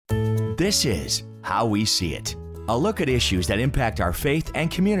This is How We See It, a look at issues that impact our faith and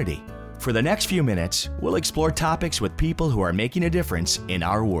community. For the next few minutes, we'll explore topics with people who are making a difference in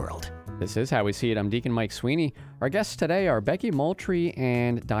our world. This is How We See It. I'm Deacon Mike Sweeney. Our guests today are Becky Moultrie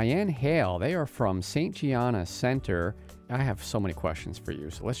and Diane Hale. They are from St. Gianna Center. I have so many questions for you,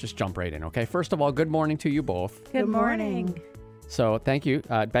 so let's just jump right in, okay? First of all, good morning to you both. Good morning. So thank you.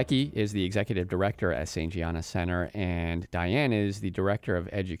 Becky is the executive director at St. Gianna Center, and Diane is the director of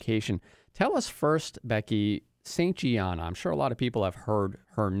education. Tell us first, Becky, St. Gianna. I'm sure a lot of people have heard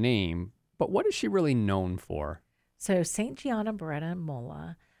her name, but what is she really known for? So St. Gianna Beretta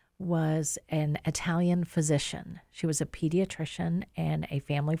Molla was an Italian physician. She was a pediatrician and a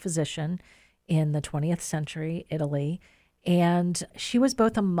family physician in the 20th century Italy, and she was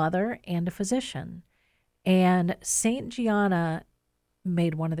both a mother and a physician. And St. Gianna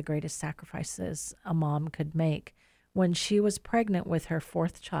made one of the greatest sacrifices a mom could make. When she was pregnant with her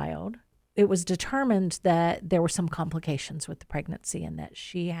fourth child, it was determined that there were some complications with the pregnancy and that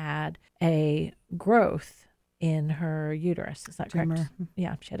she had a growth in her uterus. Is that correct? Tumor.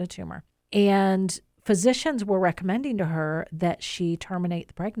 Yeah, she had a tumor. And physicians were recommending to her that she terminate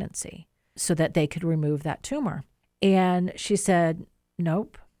the pregnancy so that they could remove that tumor. And she said,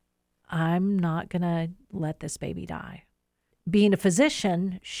 nope, I'm not going to let this baby die. Being a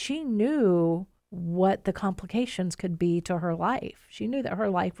physician, she knew what the complications could be to her life. She knew that her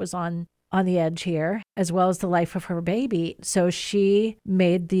life was on the edge here, as well as the life of her baby. So she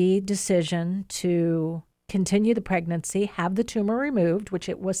made the decision to continue the pregnancy, have the tumor removed, which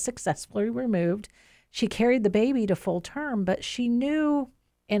it was successfully removed. She carried the baby to full term, but she knew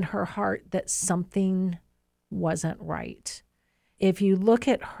in her heart that something wasn't right. If you look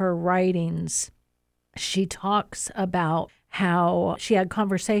at her writings, she talks about how she had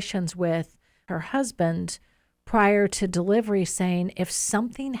conversations with her husband prior to delivery saying, if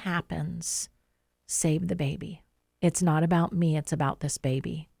something happens, save the baby. It's not about me, it's about this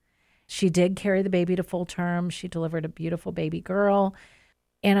baby. She did carry the baby to full term. She delivered a beautiful baby girl.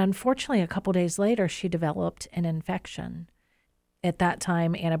 And unfortunately, a couple days later, she developed an infection. At that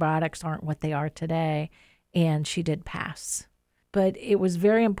time, antibiotics aren't what they are today, and she did pass. But it was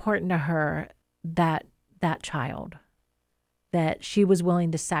very important to her that child, that she was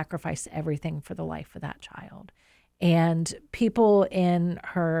willing to sacrifice everything for the life of that child. And people in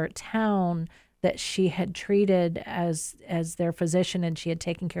her town that she had treated as their physician and she had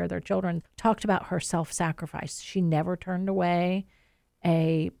taken care of their children talked about her self-sacrifice. She never turned away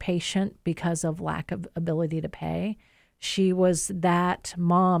a patient because of lack of ability to pay. She was that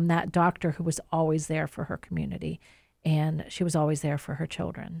mom, that doctor who was always there for her community, and she was always there for her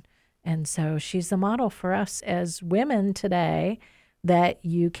children. And so she's the model for us as women today, that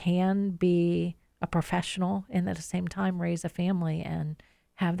you can be a professional and at the same time raise a family and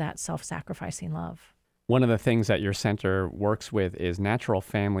have that self-sacrificing love. One of the things that your center works with is natural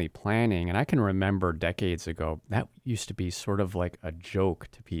family planning. And I can remember decades ago, that used to be sort of like a joke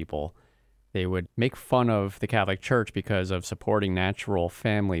to people. They would make fun of the Catholic Church because of supporting natural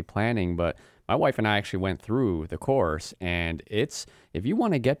family planning. But my wife and I actually went through the course, and if you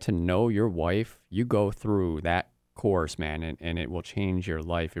want to get to know your wife, you go through that course, man, and it will change your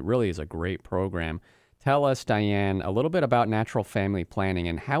life. It really is a great program. Tell us, Diane, a little bit about natural family planning,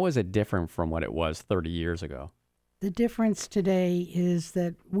 and how is it different from what it was 30 years ago? The difference today is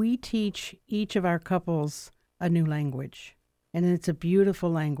that we teach each of our couples a new language, and it's a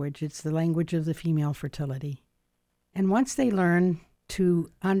beautiful language. It's the language of the female fertility. And once they learn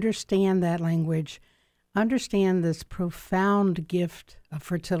to understand that language, understand this profound gift of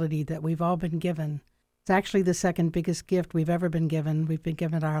fertility that we've all been given. It's actually the second biggest gift we've ever been given. We've been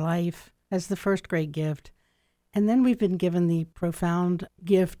given our life as the first great gift. And then we've been given the profound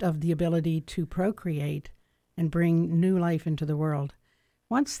gift of the ability to procreate and bring new life into the world.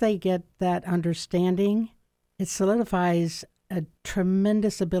 Once they get that understanding, it solidifies a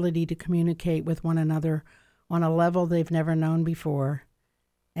tremendous ability to communicate with one another on a level they've never known before,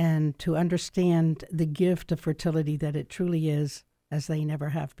 and to understand the gift of fertility that it truly is, as they never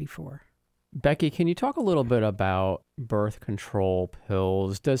have before. Becky, can you talk a little bit about birth control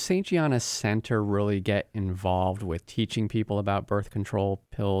pills? Does St. Gianna Center really get involved with teaching people about birth control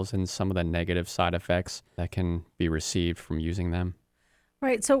pills and some of the negative side effects that can be received from using them?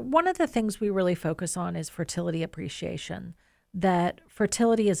 Right. So one of the things we really focus on is fertility appreciation, that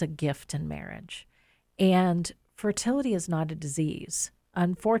fertility is a gift in marriage. And fertility is not a disease.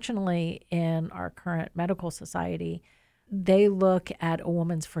 Unfortunately, in our current medical society, they look at a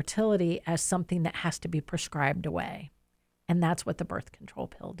woman's fertility as something that has to be prescribed away. And that's what the birth control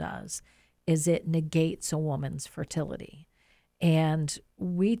pill does, is it negates a woman's fertility. And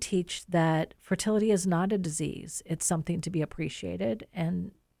we teach that fertility is not a disease. It's something to be appreciated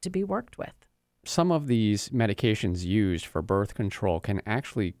and to be worked with. Some of these medications used for birth control can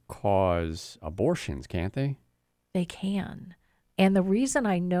actually cause abortions, can't they? They can. And the reason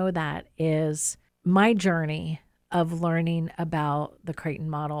I know that is my journey of learning about the Creighton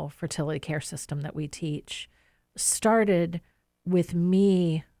model fertility care system that we teach started with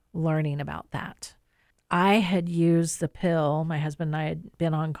me learning about that. I had used the pill. My husband and I had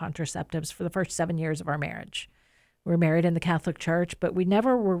been on contraceptives for the first 7 years of our marriage. We were married in the Catholic Church, but we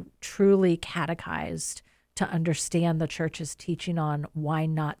never were truly catechized to understand the church's teaching on why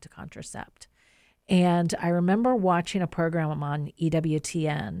not to contracept. And I remember watching a program on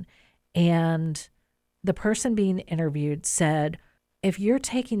EWTN, and the person being interviewed said, if you're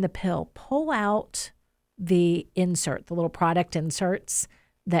taking the pill, pull out the insert, the little product inserts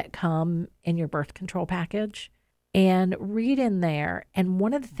that come in your birth control package, and read in there. And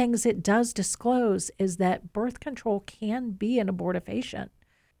one of the things it does disclose is that birth control can be an abortifacient.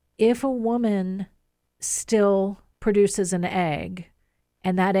 If a woman still produces an egg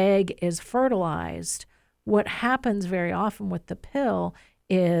and that egg is fertilized, what happens very often with the pill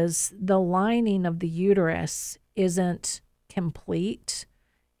is the lining of the uterus isn't complete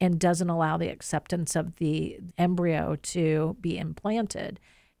and doesn't allow the acceptance of the embryo to be implanted.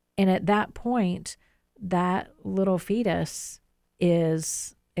 And at that point, that little fetus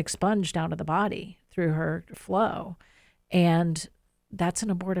is expunged out of the body through her flow. And that's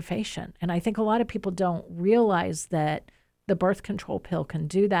an abortifacient. And I think a lot of people don't realize that the birth control pill can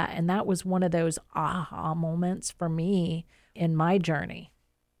do that. And that was one of those aha moments for me in my journey.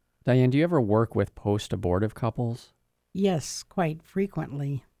 Diane, do you ever work with post-abortive couples? Yes, quite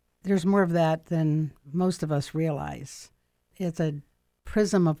frequently. There's more of that than most of us realize. It's a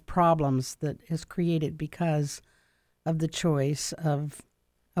prism of problems that is created because of the choice of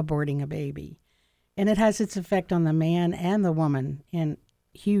aborting a baby. And it has its effect on the man and the woman in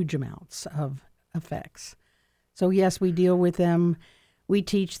huge amounts of effects. So yes, we deal with them. We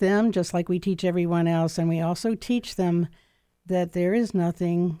teach them just like we teach everyone else. And we also teach them that there is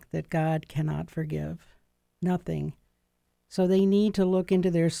nothing that God cannot forgive. Nothing. So they need to look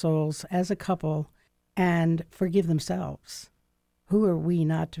into their souls as a couple and forgive themselves. Who are we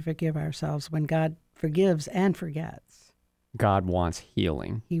not to forgive ourselves when God forgives and forgets? God wants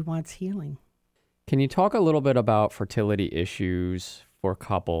healing. He wants healing. Can you talk a little bit about fertility issues for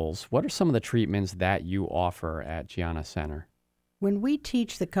couples? What are some of the treatments that you offer at Gianna Center? When we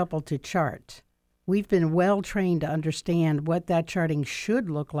teach the couple to chart, we've been well trained to understand what that charting should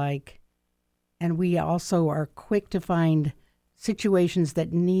look like. And we also are quick to find situations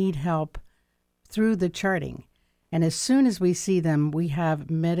that need help through the charting. And as soon as we see them, we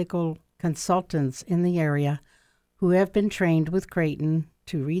have medical consultants in the area who have been trained with Creighton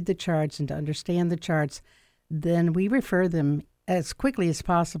to read the charts and to understand the charts. Then we refer them as quickly as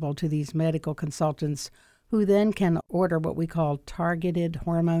possible to these medical consultants who then can order what we call targeted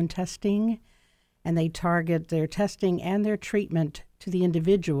hormone testing. And they target their testing and their treatment to the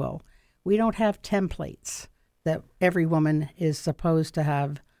individual. We don't have templates that every woman is supposed to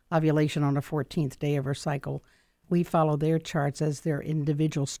have ovulation on the 14th day of her cycle. We follow their charts as their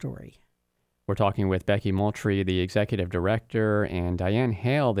individual story. We're talking with Becky Moultrie, the executive director, and Diane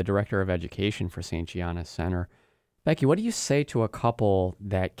Hale, the director of education for St. Gianna Center. Becky, what do you say to a couple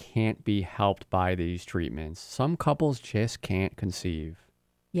that can't be helped by these treatments? Some couples just can't conceive.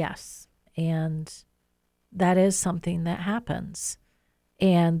 Yes, and that is something that happens.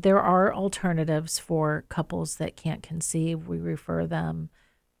 And there are alternatives for couples that can't conceive. We refer them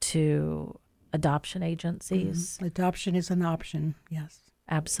to adoption agencies. Mm-hmm. Adoption is an option, yes.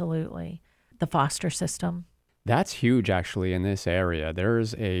 Absolutely. The foster system. That's huge, actually, in this area.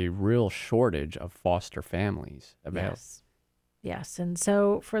 There's a real shortage of foster families available. Yes. And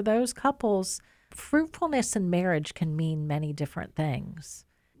so for those couples, fruitfulness in marriage can mean many different things.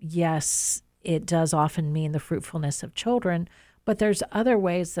 Yes, it does often mean the fruitfulness of children, but there's other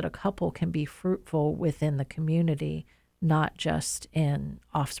ways that a couple can be fruitful within the community, not just in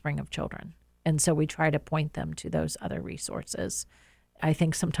offspring of children. And so we try to point them to those other resources. I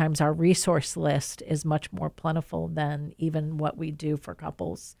think sometimes our resource list is much more plentiful than even what we do for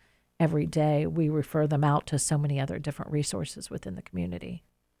couples every day. We refer them out to so many other different resources within the community.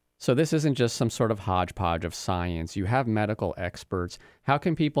 So this isn't just some sort of hodgepodge of science. You have medical experts. How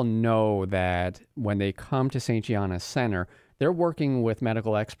can people know that when they come to St. Gianna Center, they're working with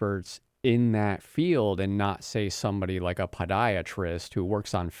medical experts in that field and not, say, somebody like a podiatrist who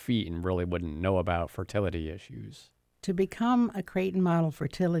works on feet and really wouldn't know about fertility issues? To become a Creighton model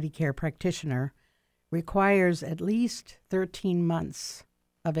fertility care practitioner, requires at least 13 months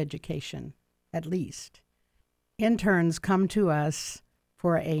of education, at least. Interns come to us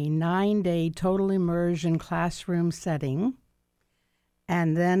for a 9-day total immersion classroom setting,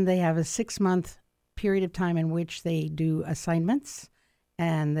 and then they have a 6-month period of time in which they do assignments,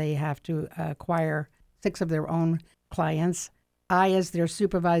 and they have to acquire 6 of their own clients. I, as their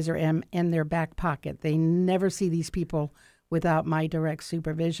supervisor, am in their back pocket. They never see these people without my direct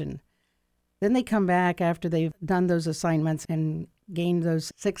supervision. Then they come back after they've done those assignments and gained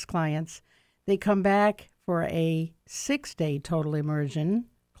those 6 clients. They come back for a 6-day total immersion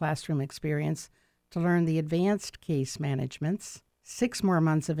classroom experience to learn the advanced case managements, 6 more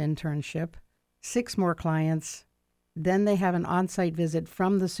months of internship, 6 more clients. Then they have an on-site visit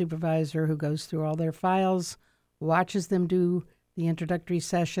from the supervisor who goes through all their files, watches them do the introductory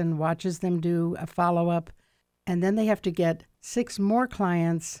session, watches them do a follow-up, and then they have to get 6 more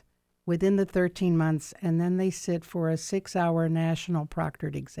clients within the 13 months, and then they sit for a 6-hour national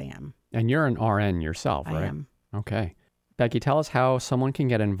proctored exam. And you're an RN yourself, right? I am. Okay. Becky, tell us how someone can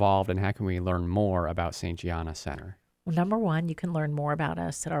get involved and how can we learn more about St. Gianna Center? Well, number one, you can learn more about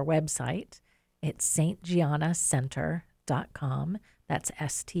us at our website. It's stgiannacenter.com. That's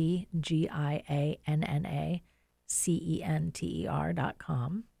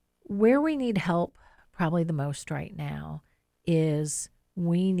STGIANNACENTER.com. Where we need help probably the most right now is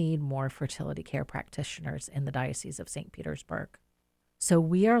we need more fertility care practitioners in the Diocese of St. Petersburg. So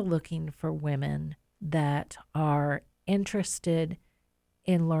we are looking for women that are interested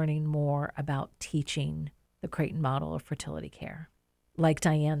in learning more about teaching the Creighton model of fertility care. Like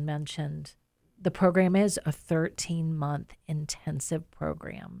Diane mentioned, the program is a 13-month intensive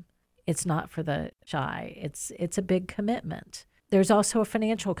program. It's not for the shy. It's a big commitment. There's also a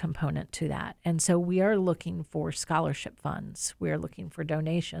financial component to that. And so we are looking for scholarship funds. We are looking for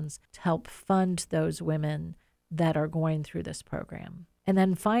donations to help fund those women that are going through this program. And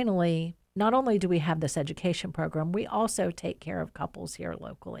then finally, not only do we have this education program, we also take care of couples here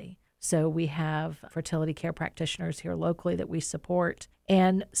locally. So we have fertility care practitioners here locally that we support.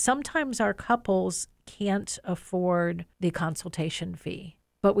 And sometimes our couples can't afford the consultation fee,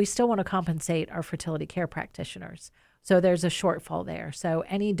 but we still want to compensate our fertility care practitioners. So there's a shortfall there. So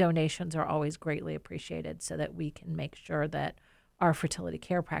any donations are always greatly appreciated so that we can make sure that our fertility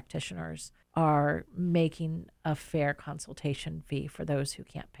care practitioners are making a fair consultation fee for those who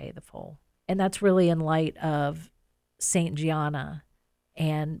can't pay the full. And that's really in light of St. Gianna,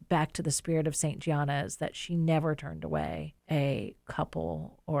 and back to the spirit of St. Gianna is that she never turned away a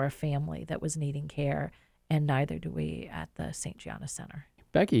couple or a family that was needing care, and neither do we at the St. Gianna Center.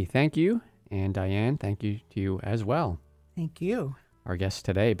 Becky, thank you. And Diane, thank you to you as well. Thank you. Our guests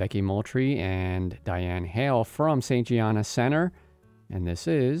today, Becky Moultrie and Diane Hale from St. Gianna Center. And this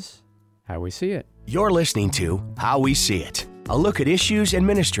is How We See It. You're listening to How We See It, a look at issues and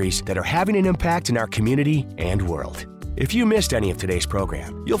ministries that are having an impact in our community and world. If you missed any of today's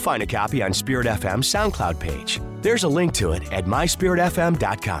program, you'll find a copy on Spirit FM's SoundCloud page. There's a link to it at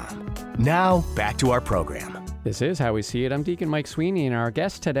myspiritfm.com. Now, back to our program. This is How We See It. I'm Deacon Mike Sweeney, and our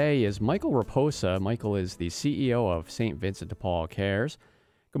guest today is Michael Reposa. Michael is the CEO of St. Vincent DePaul Cares.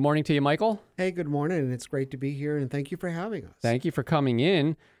 Good morning to you, Michael. Hey, good morning, and it's great to be here, and thank you for having us. Thank you for coming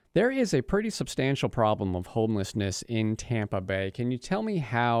in. There is a pretty substantial problem of homelessness in Tampa Bay. Can you tell me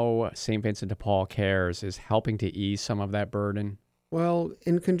how St. Vincent DePaul Cares is helping to ease some of that burden? Well,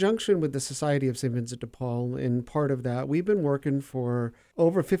 in conjunction with the Society of St. Vincent de Paul, and part of that, we've been working for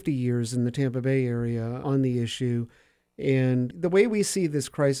over 50 years in the Tampa Bay area on the issue. And the way we see this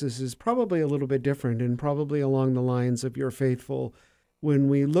crisis is probably a little bit different and probably along the lines of Your Faithful. When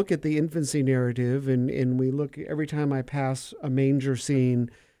we look at the infancy narrative and we look every time I pass a manger scene,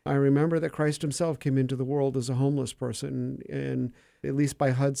 I remember that Christ himself came into the world as a homeless person, and at least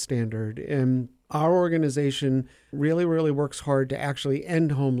by HUD standard. And our organization really, really works hard to actually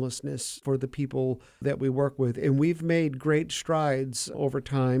end homelessness for the people that we work with. And we've made great strides over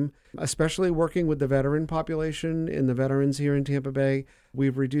time, especially working with the veteran population and the veterans here in Tampa Bay.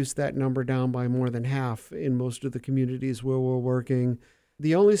 We've reduced that number down by more than half in most of the communities where we're working.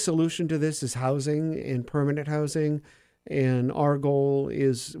 The only solution to this is housing and permanent housing. And our goal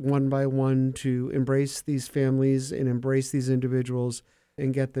is one by one to embrace these families and embrace these individuals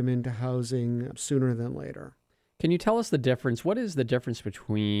and get them into housing sooner than later. Can you tell us the difference? What is the difference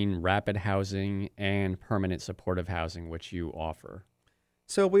between rapid housing and permanent supportive housing, which you offer?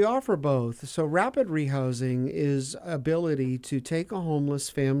 So we offer both. So rapid rehousing is ability to take a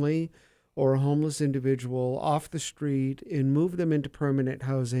homeless family or a homeless individual off the street and move them into permanent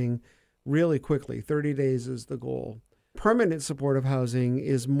housing really quickly. 30 days is the goal. Permanent supportive housing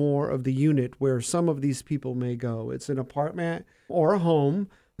is more of the unit where some of these people may go. It's an apartment or a home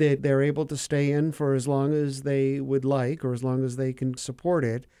that they're able to stay in for as long as they would like or as long as they can support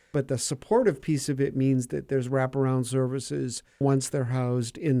it. But the supportive piece of it means that there's wraparound services once they're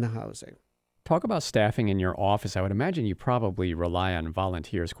housed in the housing. Talk about staffing in your office. I would imagine you probably rely on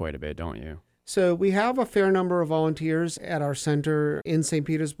volunteers quite a bit, don't you? So we have a fair number of volunteers at our center in St.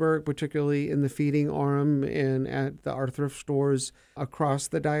 Petersburg, particularly in the feeding arm and at our thrift stores across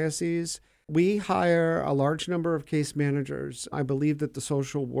the diocese. We hire a large number of case managers. I believe that the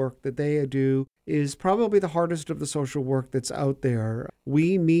social work that they do is probably the hardest of the social work that's out there.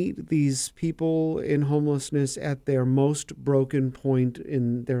 We meet these people in homelessness at their most broken point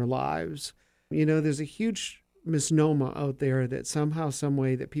in their lives. You know, there's a huge misnomer out there that somehow, some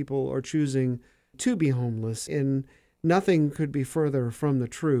way that people are choosing to be homeless, and nothing could be further from the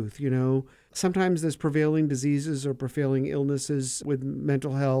truth. You know, sometimes there's prevailing diseases or prevailing illnesses with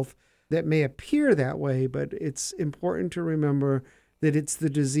mental health that may appear that way, but it's important to remember that it's the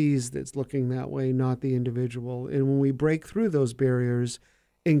disease that's looking that way, not the individual. And when we break through those barriers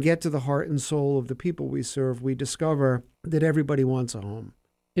and get to the heart and soul of the people we serve, we discover that everybody wants a home.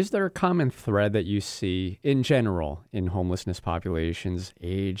 Is there a common thread that you see in general in homelessness populations,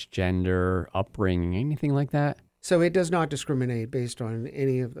 age, gender, upbringing, anything like that? So it does not discriminate based on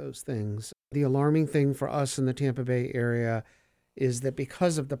any of those things. The alarming thing for us in the Tampa Bay area is that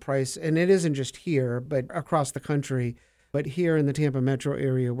because of the price, and it isn't just here, but across the country, but here in the Tampa metro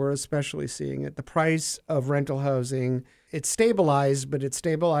area, we're especially seeing it. The price of rental housing, it's stabilized, but it's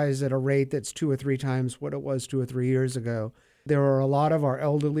stabilized at a rate that's 2 or 3 times what it was 2 or 3 years ago. There are a lot of our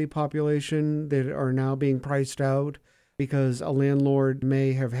elderly population that are now being priced out because a landlord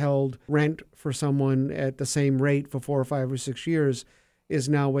may have held rent for someone at the same rate for 4 or 5 or 6 years, is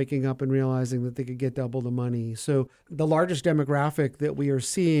now waking up and realizing that they could get double the money. So the largest demographic that we are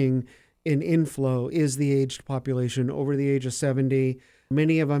seeing in inflow is the aged population over the age of 70.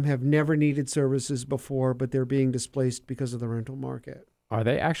 Many of them have never needed services before, but they're being displaced because of the rental market. Are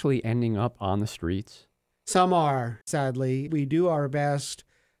they actually ending up on the streets? Some are, sadly. We do our best.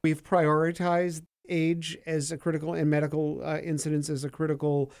 We've prioritized age as a critical and medical incidents as a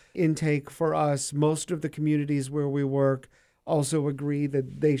critical intake for us. Most of the communities where we work also agree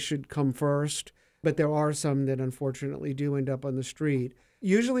that they should come first, but there are some that unfortunately do end up on the street.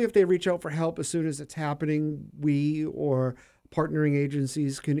 Usually if they reach out for help as soon as it's happening, we or partnering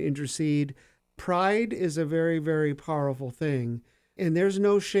agencies can intercede. Pride is a very, very powerful thing, and there's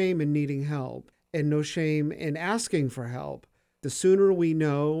no shame in needing help and no shame in asking for help. The sooner we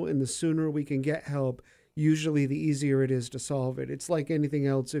know and the sooner we can get help, usually the easier it is to solve it. It's like anything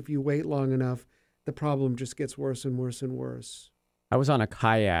else. If you wait long enough, the problem just gets worse and worse and worse. I was on a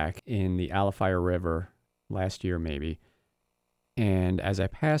kayak in the Alafire River last year maybe, and as I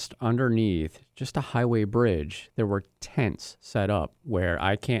passed underneath just a highway bridge, there were tents set up where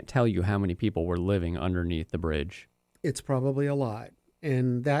I can't tell you how many people were living underneath the bridge. It's probably a lot.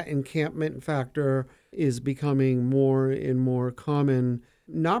 And that encampment factor is becoming more and more common,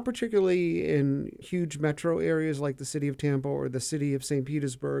 not particularly in huge metro areas like the city of Tampa or the city of St.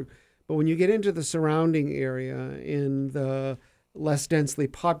 Petersburg, but when you get into the surrounding area, in the less densely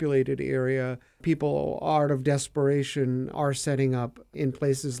populated area, people out of desperation are setting up in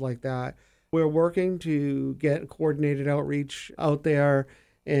places like that. We're working to get coordinated outreach out there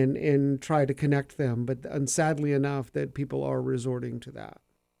and try to connect them. But sadly enough, that people are resorting to that.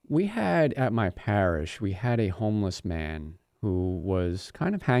 We had at my parish, we had a homeless man who was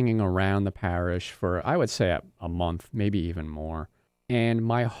kind of hanging around the parish for, I would say, a month, maybe even more. And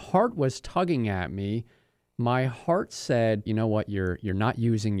my heart was tugging at me. My heart said, you know what, you're not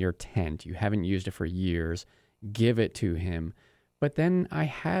using your tent. You haven't used it for years. Give it to him. But then I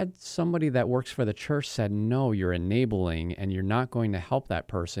had somebody that works for the church said, no, you're enabling and you're not going to help that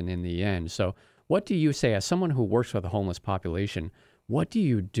person in the end. So what do you say as someone who works with the homeless population? What do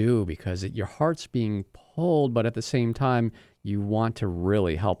you do? Because your heart's being pulled, but at the same time, you want to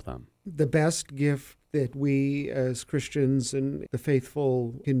really help them. The best gift that we as Christians and the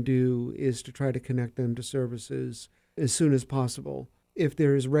faithful can do is to try to connect them to services as soon as possible. If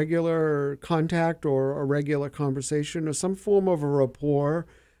there is regular contact or a regular conversation or some form of a rapport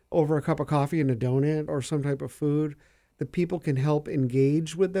over a cup of coffee and a donut or some type of food, the people can help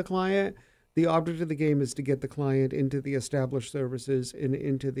engage with the client. The object of the game is to get the client into the established services and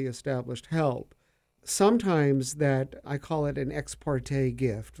into the established help. Sometimes that, I call it an ex parte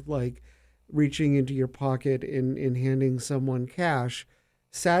gift, like reaching into your pocket and handing someone cash.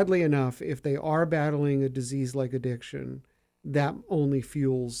 Sadly enough, if they are battling a disease like addiction, that only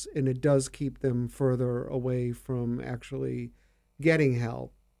fuels, and it does keep them further away from actually getting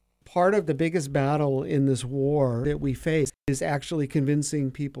help. Part of the biggest battle in this war that we face is actually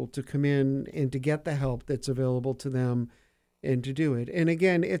convincing people to come in and to get the help that's available to them and to do it. And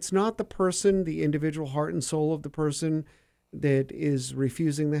again, it's not the person, the individual heart and soul of the person that is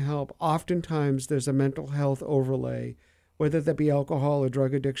refusing the help. Oftentimes there's a mental health overlay, whether that be alcohol or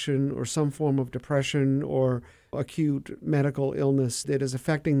drug addiction or some form of depression or acute medical illness that is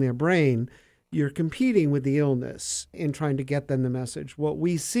affecting their brain. You're competing with the illness and trying to get them the message. What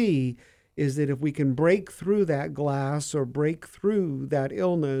we see is that if we can break through that glass or break through that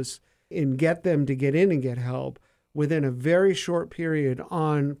illness and get them to get in and get help, within a very short period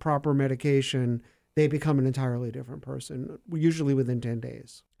on proper medication, they become an entirely different person, usually within 10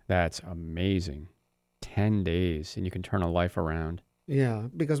 days. That's amazing. 10 days, and you can turn a life around. Yeah,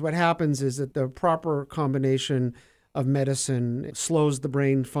 because what happens is that the proper combination of medicine slows the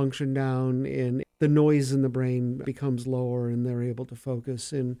brain function down, and the noise in the brain becomes lower, and they're able to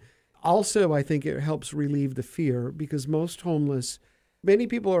focus. And also, I think it helps relieve the fear, because many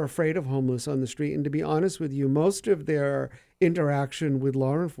people are afraid of homeless on the street. And to be honest with you, most of their interaction with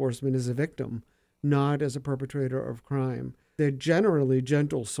law enforcement is a victim, not as a perpetrator of crime. They're generally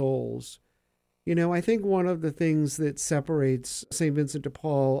gentle souls. You know, I think one of the things that separates St. Vincent de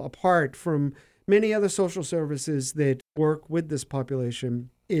Paul apart from many other social services that work with this population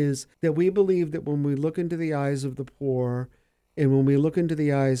is that we believe that when we look into the eyes of the poor and when we look into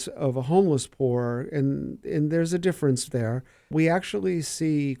the eyes of a homeless poor, and there's a difference there, we actually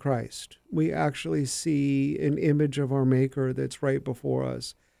see Christ. We actually see an image of our Maker that's right before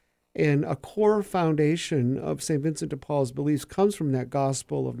us. And a core foundation of St. Vincent de Paul's beliefs comes from that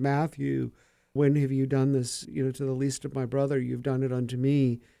gospel of Matthew. When have you done this, to the least of my brother, you've done it unto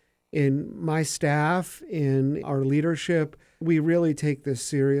me. And my staff and our leadership, we really take this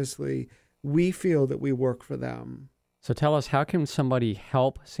seriously. We feel that we work for them. So tell us, how can somebody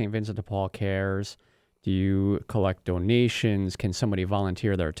help St. Vincent de Paul Cares? Do you collect donations? Can somebody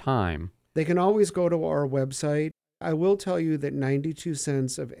volunteer their time? They can always go to our website. I will tell you that 92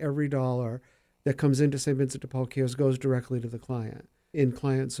 cents of every dollar that comes into St. Vincent de Paul Cares goes directly to the client. In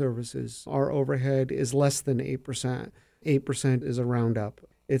client services, our overhead is less than 8%. 8% is a roundup.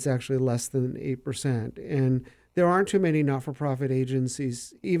 It's actually less than 8%. And there aren't too many not-for-profit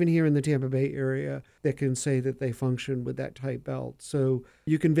agencies, even here in the Tampa Bay area, that can say that they function with that tight belt. So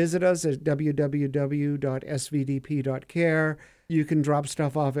you can visit us at www.svdp.care. You can drop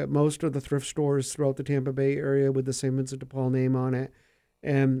stuff off at most of the thrift stores throughout the Tampa Bay area with the St. Vincent de Paul name on it.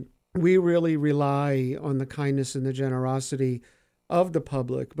 And we really rely on the kindness and the generosity of the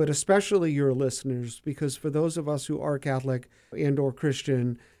public, but especially your listeners, because for those of us who are Catholic and or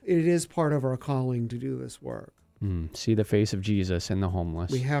Christian, it is part of our calling to do this work. See the face of Jesus in the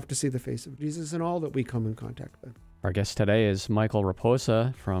homeless. We have to see the face of Jesus in all that we come in contact with. Our guest today is Michael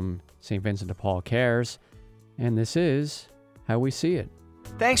Reposa from St. Vincent de Paul Cares, and this is How We See It.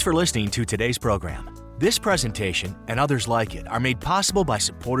 Thanks for listening to today's program. This presentation and others like it are made possible by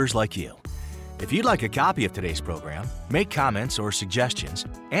supporters like you. If you'd like a copy of today's program, make comments or suggestions,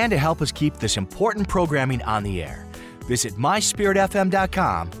 and to help us keep this important programming on the air, visit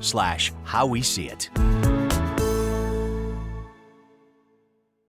myspiritfm.com/howweseeit.